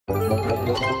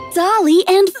Dolly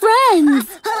and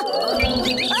Friends!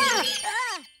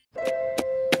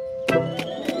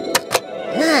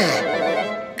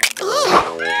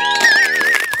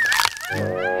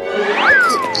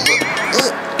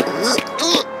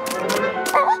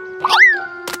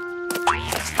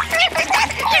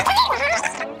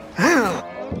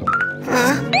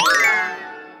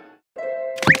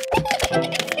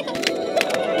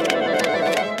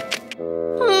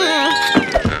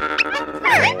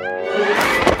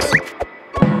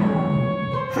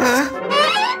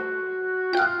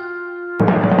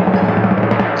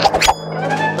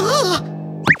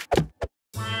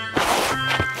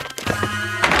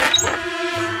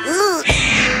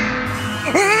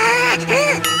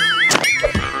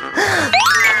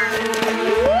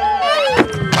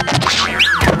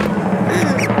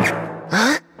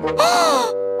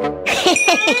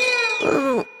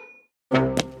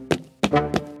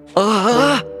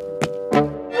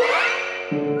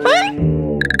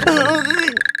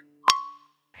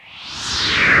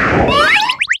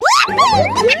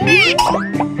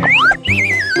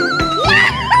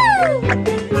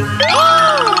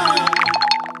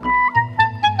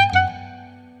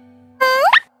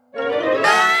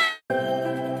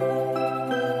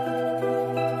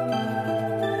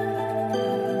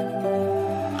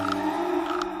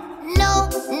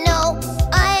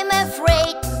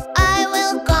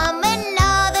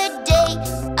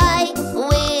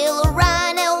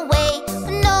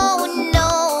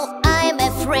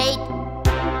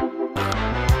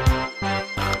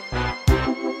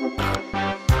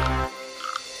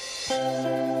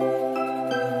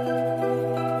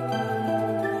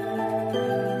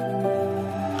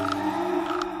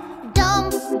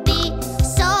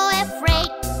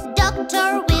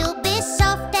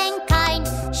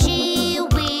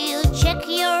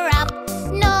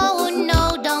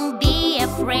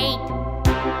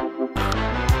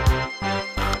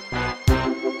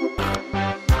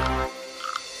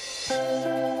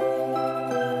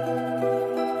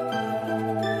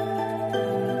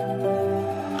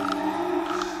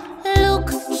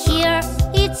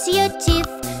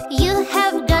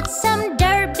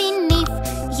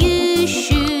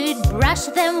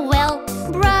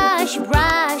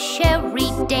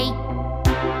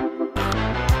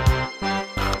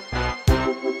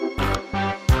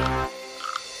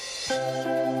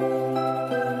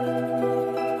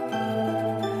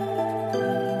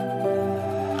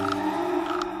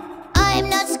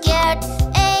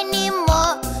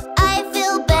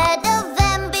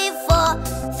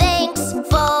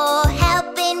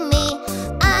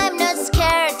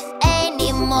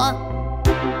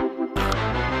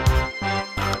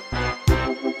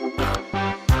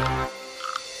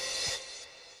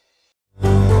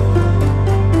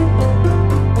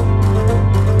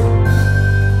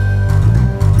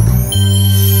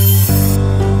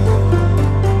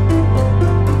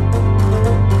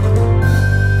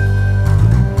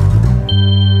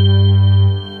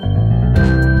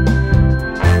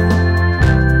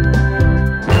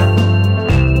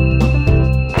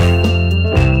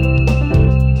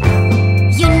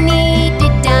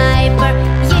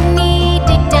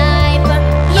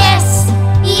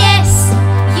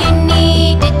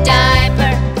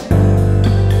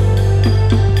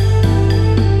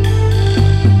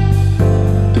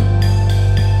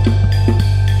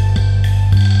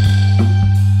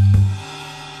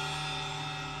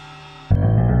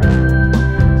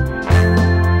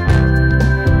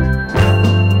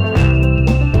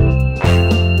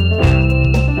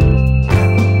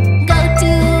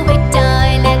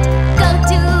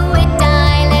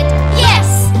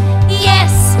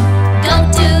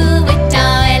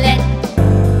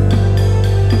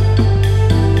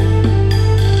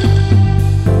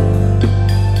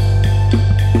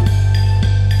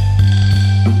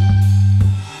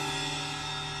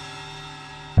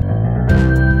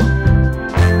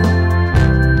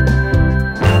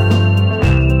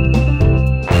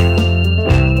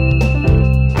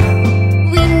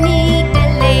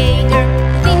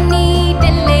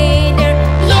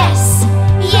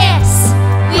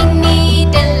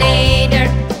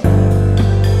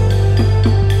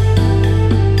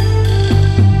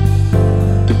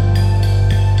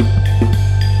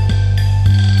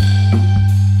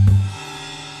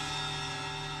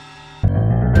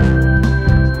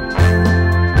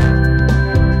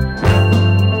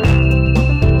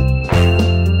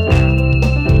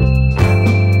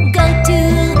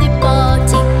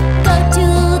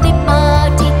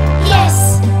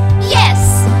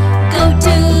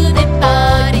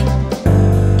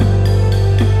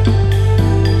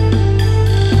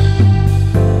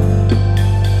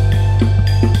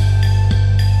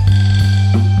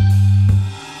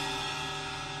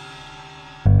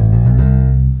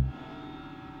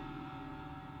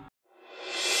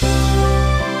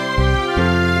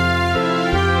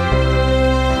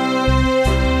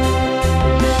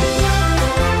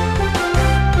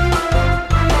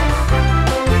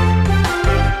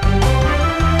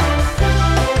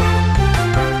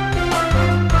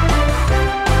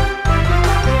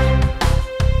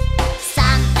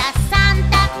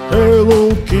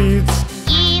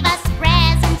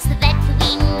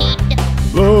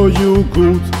 you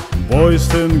good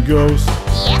boys and girls?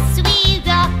 Yes, we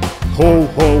go. Ho,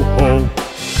 ho, ho.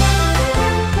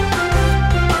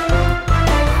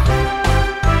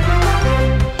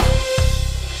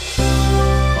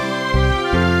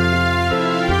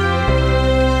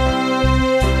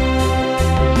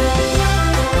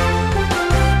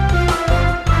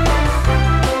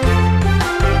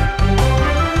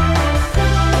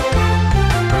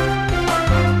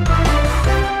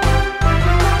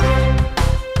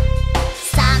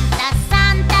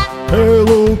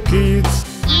 Hello kids,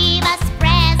 Give us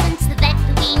presents that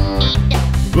we need.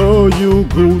 are you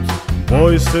good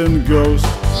boys and girls?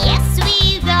 Yes,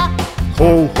 we go.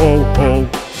 Ho, ho, ho.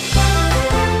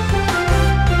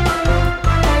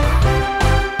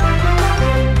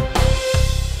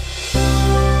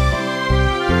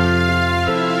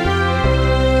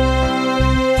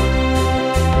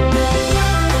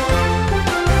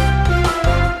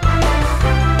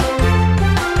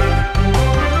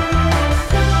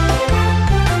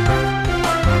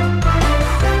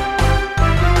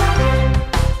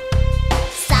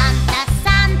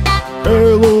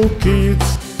 Hello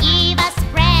kids, Give us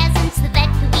presents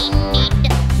that we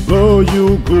need. are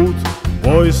you good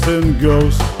boys and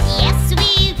girls? Yes,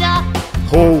 we go.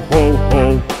 Ho, ho,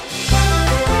 ho.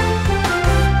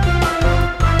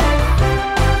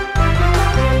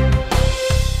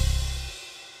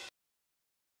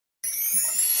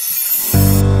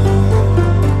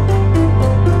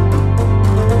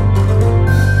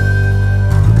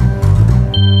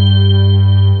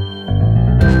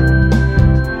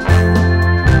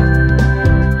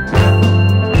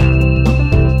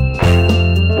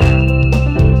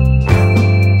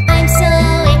 I'm so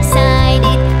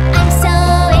excited. I'm so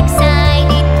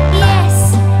excited.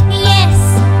 Yes, yes.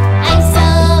 I'm so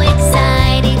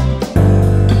excited.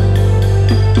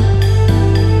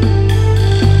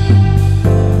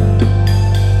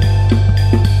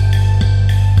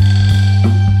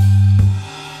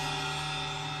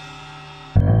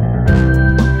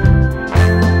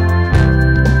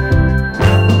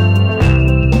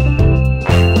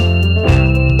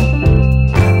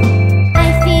 I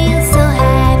feel so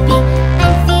happy.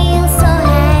 I feel so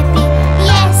happy.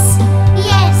 Yes,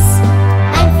 yes.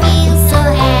 I feel so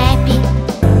happy.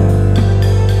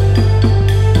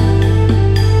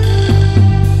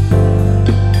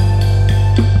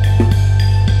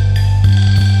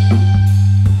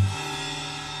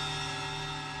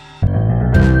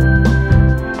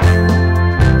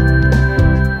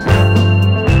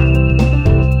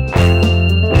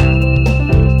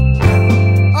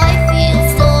 I feel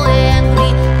so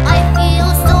angry. I feel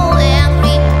so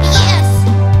angry. Yes,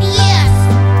 yes.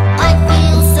 I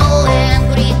feel so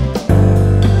angry.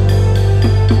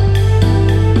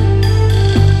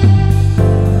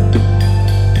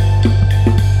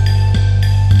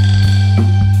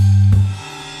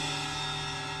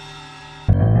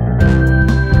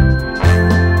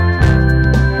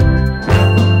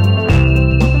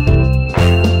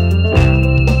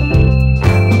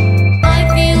 I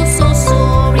feel so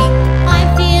sorry. I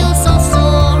feel so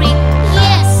sorry.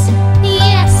 Yes,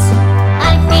 yes.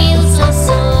 I feel so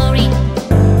sorry.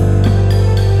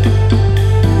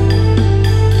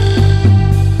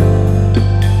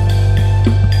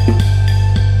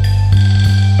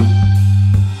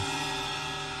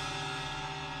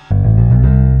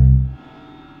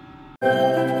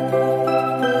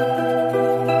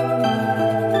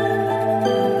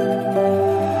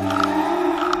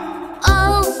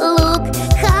 Oh, look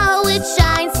how it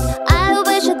shines. I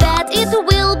wish that it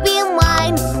will be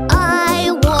mine.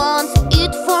 I want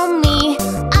it for me.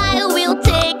 I will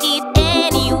take it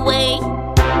anyway.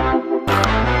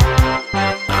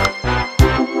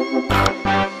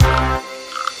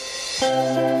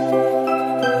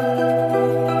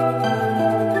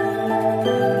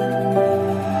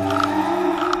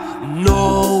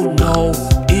 No, no,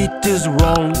 it is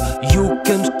wrong. You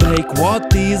can't take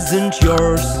what isn't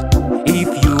yours. If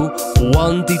you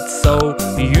want it so,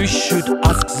 you should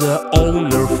ask the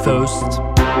owner first.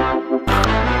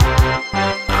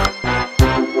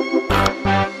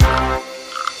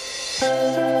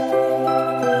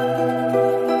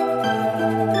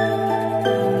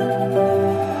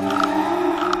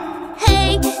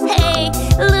 Hey, hey,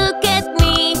 look at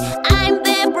me. I'm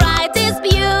the brightest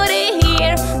beauty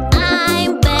here.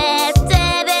 I'm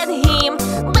better than him,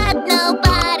 but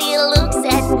nobody looks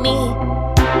at me.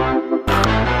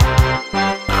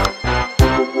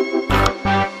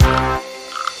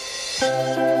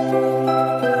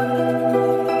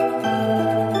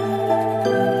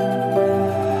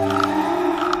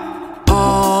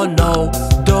 Oh no,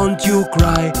 don't you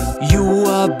cry. You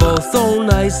are both so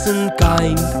nice and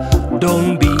kind.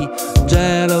 Don't be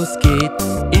jealous, kid,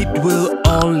 it will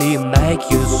only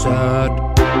make you sad.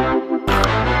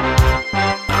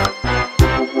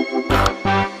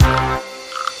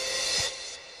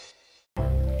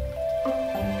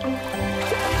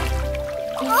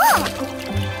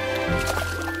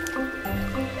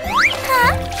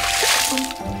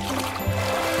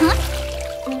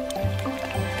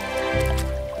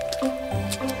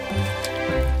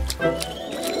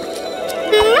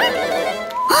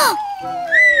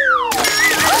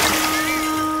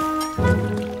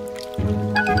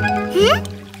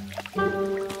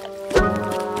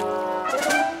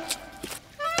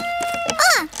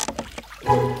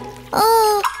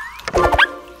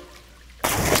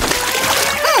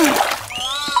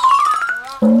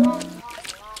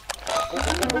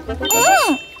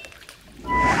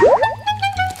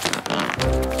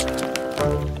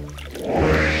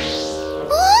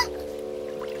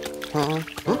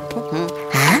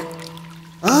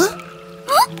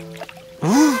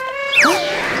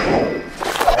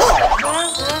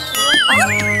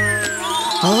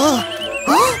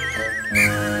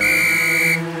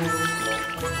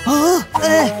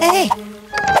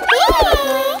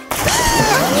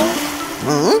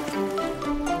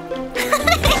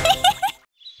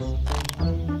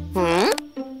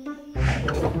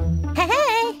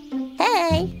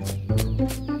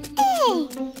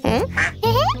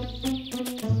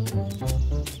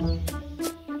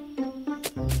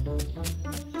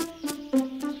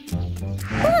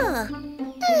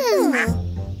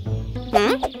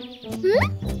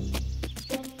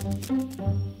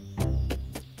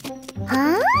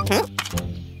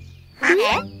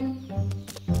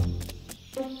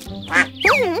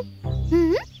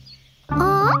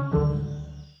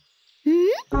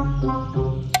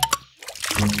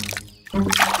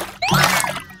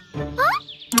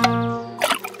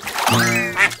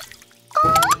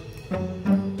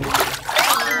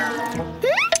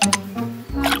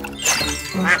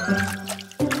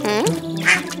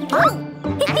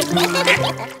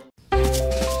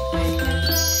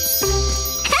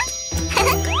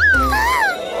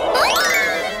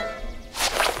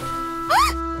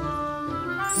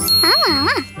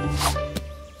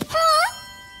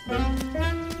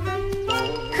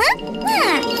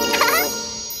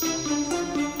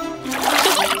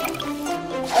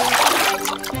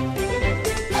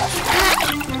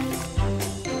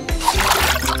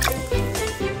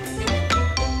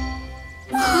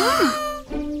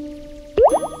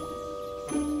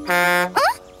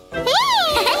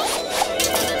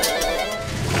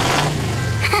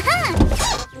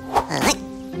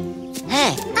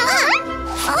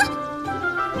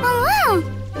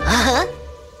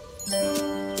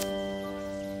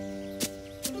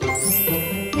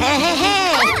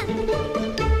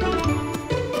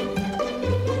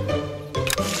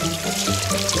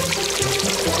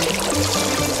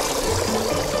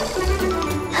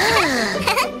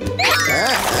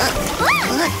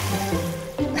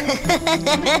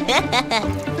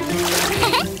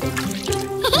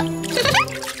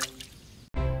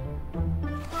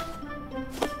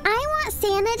 I want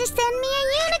Santa to send me a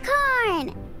unicorn!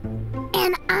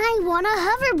 And I want a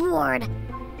hoverboard!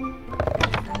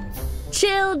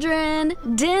 Children,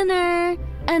 dinner!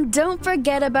 And don't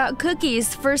forget about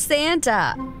cookies for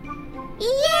Santa!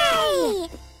 Yay!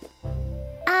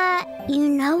 You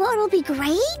know what'll be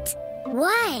great?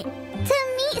 What? To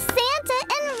meet Santa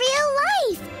in real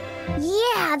life!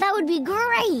 Yeah, that would be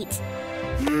great!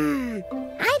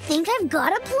 I think I've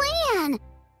got a plan!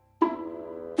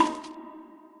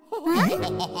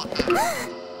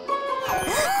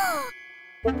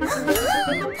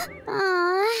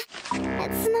 Aw,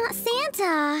 it's not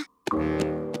Santa.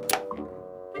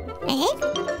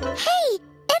 Hey,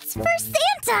 it's for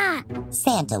Santa!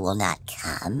 Santa will not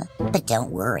come, but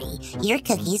don't worry, your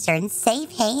cookies are in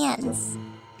safe hands.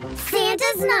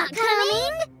 Santa's not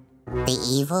coming? The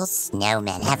evil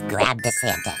snowmen have grabbed the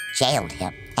Santa, jailed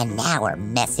him, and now are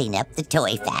messing up the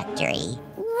toy factory.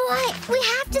 What? We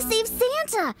have to save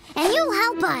Santa, and you'll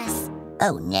help us.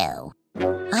 Oh no,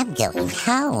 I'm going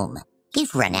home.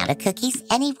 You've run out of cookies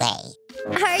anyway.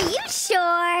 Are you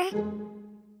sure?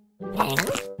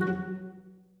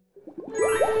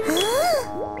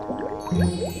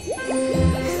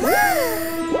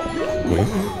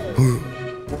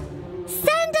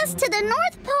 Send us to the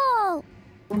North Pole!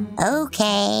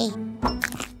 Okay.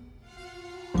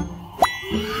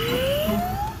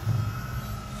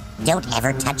 Don't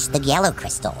ever touch the yellow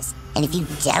crystals. And if you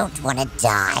don't want to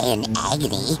die in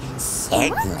agony,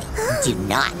 certainly do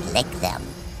not lick them.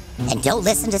 And don't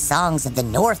listen to songs of the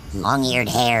North long-eared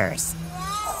hares.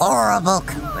 Horrible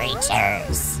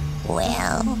creatures.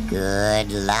 Well,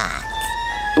 good luck.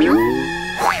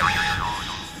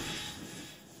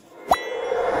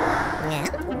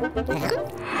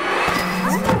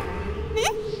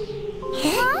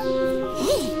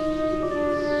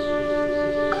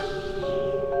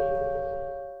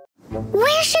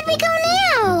 Where should we go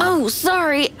now? Oh,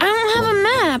 sorry, I don't have a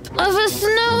map of a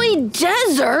snowy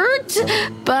desert,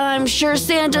 but I'm sure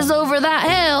Santa's over that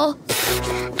hill.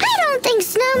 I don't think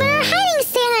snowmen are hiding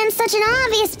Santa in such an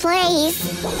obvious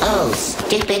place. Oh,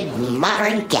 stupid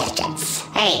modern gadgets.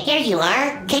 Hey, here you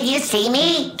are. Can you see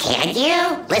me? Can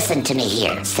you? Listen to me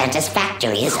here. Santa's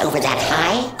factory is over that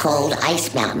high, cold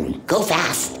ice mountain. Go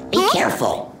fast. Be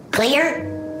careful.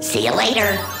 Clear? See you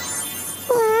later.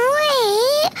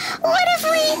 Wait, what if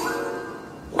we...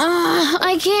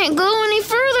 I can't go any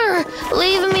further.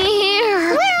 Leave me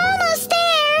here. We're almost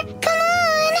there. Come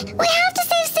on. We have to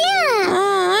save Santa.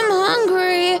 I'm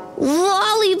hungry.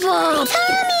 Lollipop.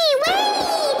 Tommy,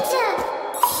 wait!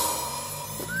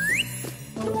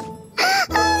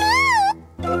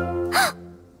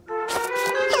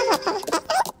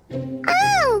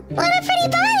 Oh, what a pretty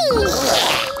bunny!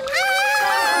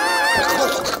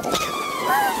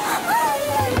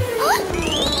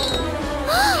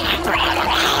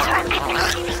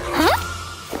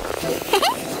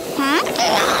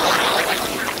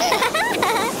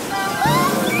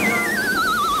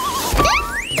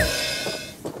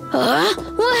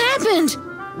 What happened?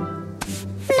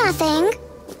 Nothing.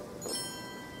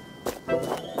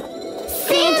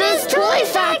 Santa's toy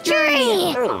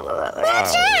factory.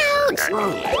 Watch out!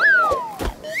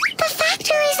 The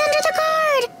factory's under the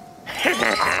guard.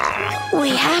 We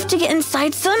have to get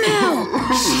inside somehow.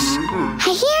 I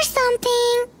hear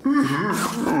something.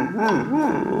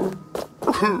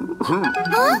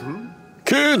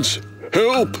 Kids,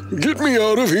 help! Get me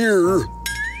out of here!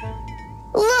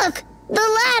 Look, the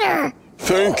ladder.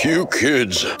 Thank you,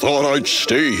 kids. Thought I'd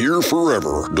stay here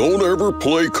forever. Don't ever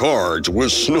play cards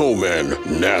with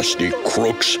snowmen, nasty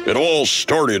crooks. It all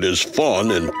started as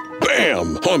fun and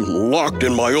bam! I'm locked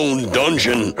in my own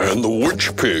dungeon and the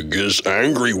witch pig is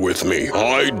angry with me.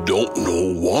 I don't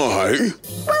know why.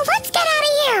 Well, let's get out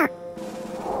of here.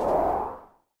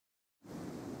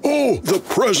 Oh, the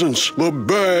presents! The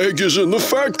bag is in the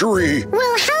factory!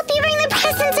 We'll help you bring the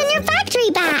presents in your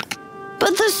factory back.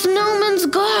 But the snowman's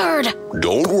guard.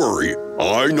 Don't worry,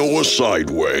 I know a side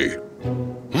way.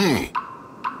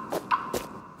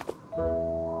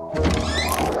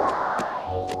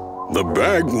 The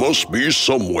bag must be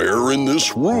somewhere in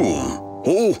this room.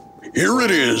 Oh, here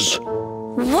it is.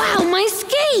 Wow, my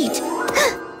skate!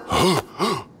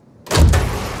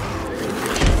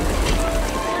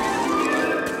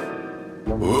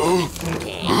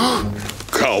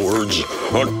 Cowards,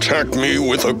 attack me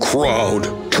with a crowd.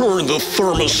 Turn the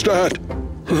thermostat.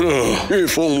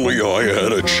 If only I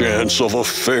had a chance of a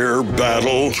fair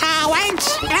battle.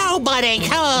 Cowards! Nobody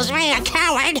calls me a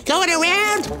coward going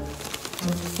around.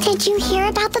 Did you hear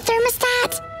about the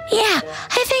thermostat? Yeah,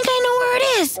 I think I know where it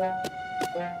is.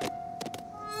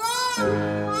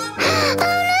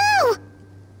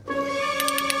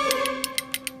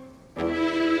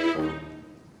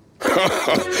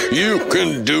 Oh You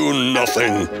can do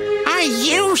nothing. Are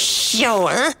you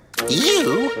sure?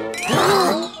 You?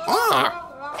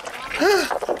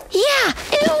 Yeah,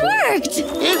 it worked.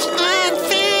 It's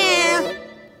unfair.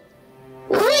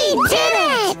 We did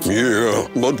it! Yeah,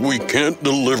 but we can't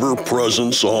deliver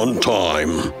presents on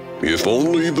time. If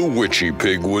only the witchy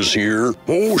pig was here.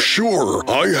 Oh, sure,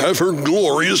 I have her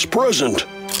glorious present.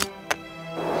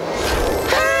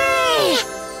 Hooray!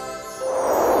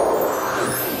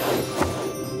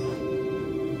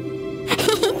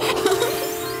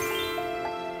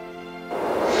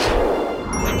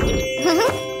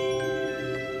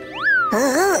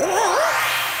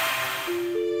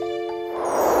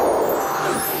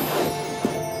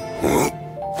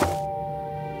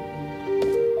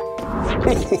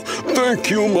 Thank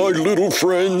you, my little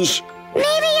friends.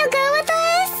 Maybe you'll go with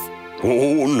us?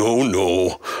 Oh,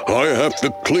 no. I have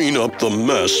to clean up the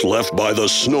mess left by the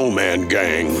snowman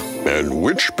gang. And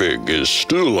Witch Pig is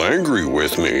still angry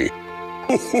with me.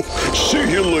 See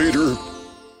you later.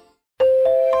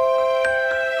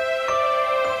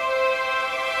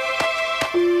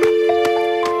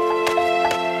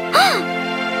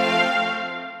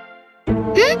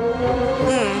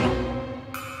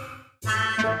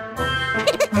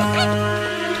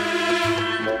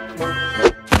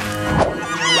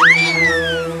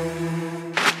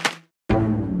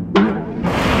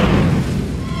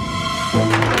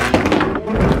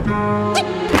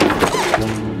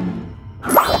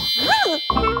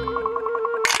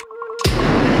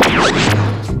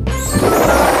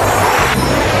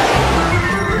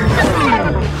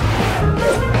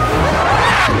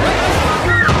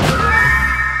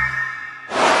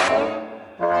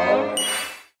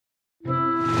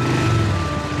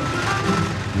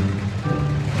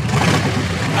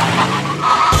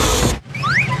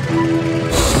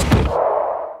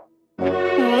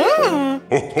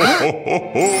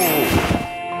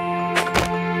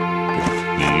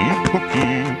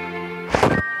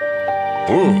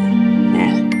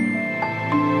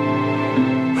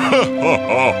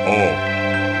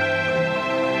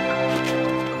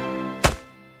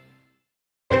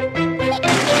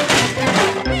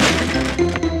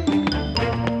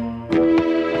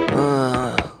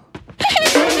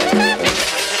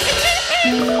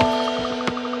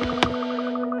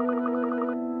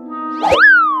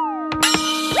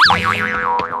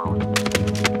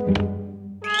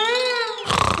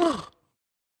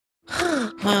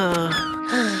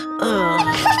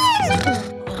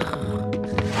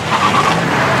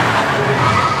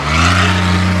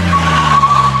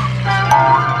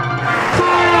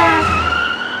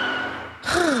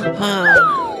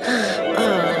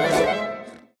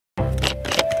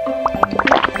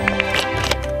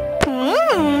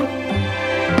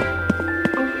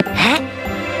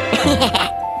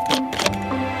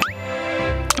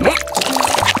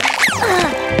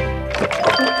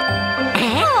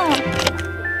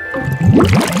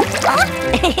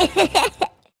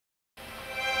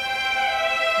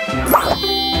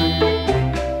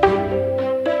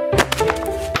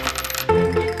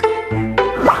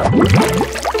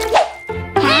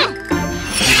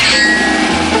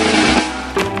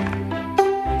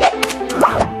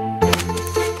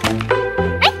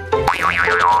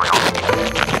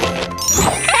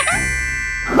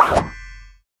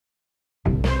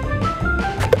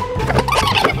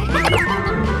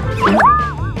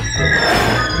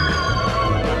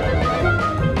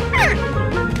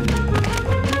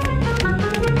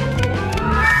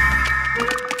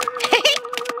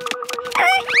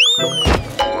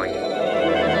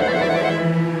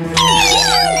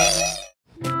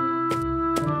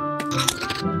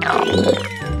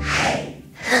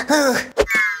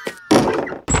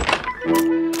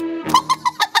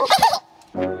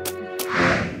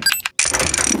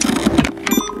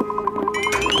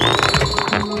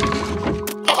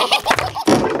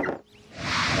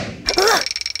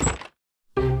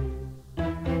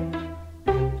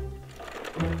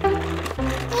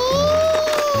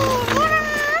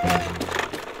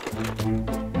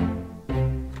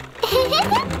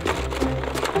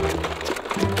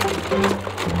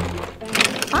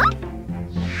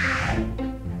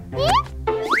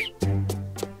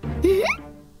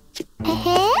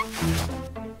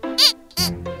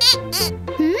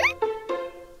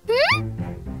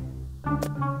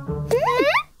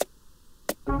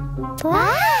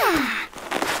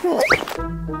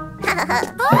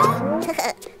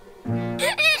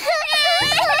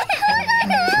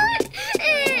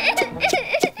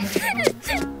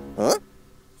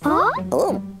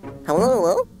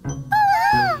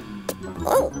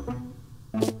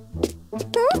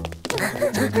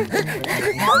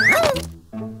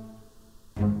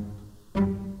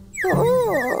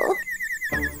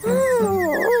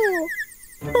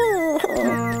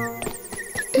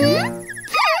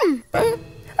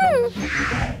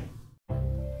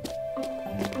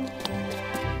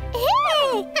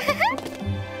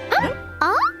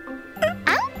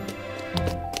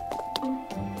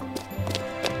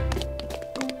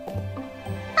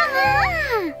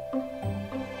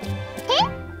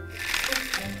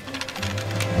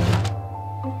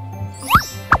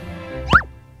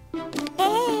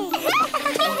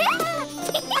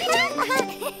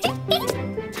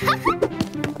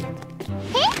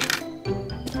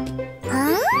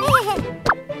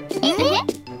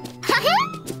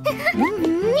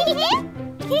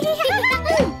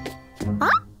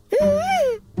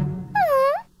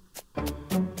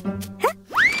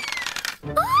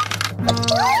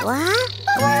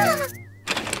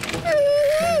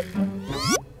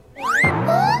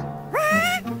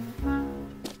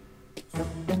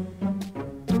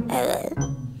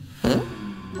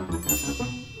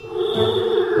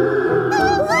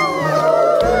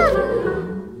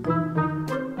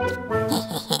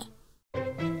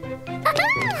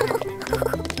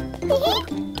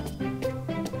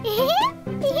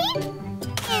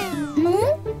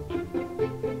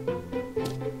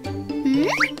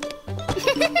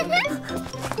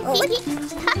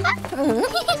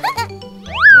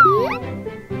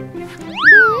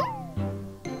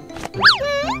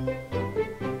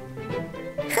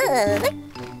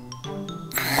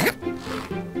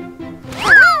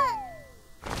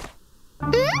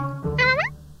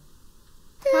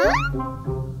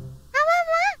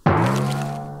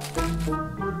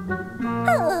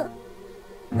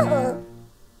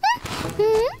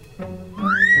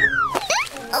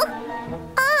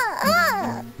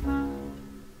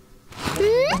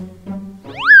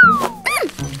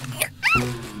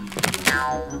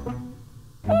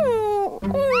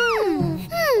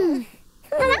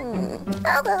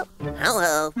 Hello.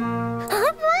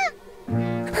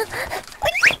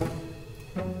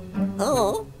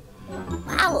 Oh.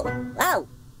 Wow. Wow.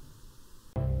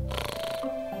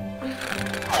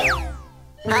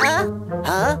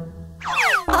 Huh?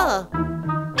 Oh.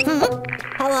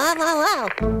 Wow, wow, wow.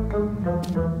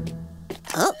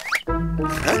 Oh.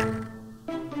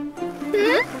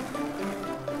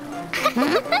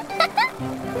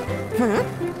 Huh?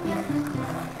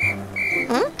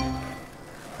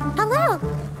 Hello.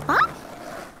 Huh?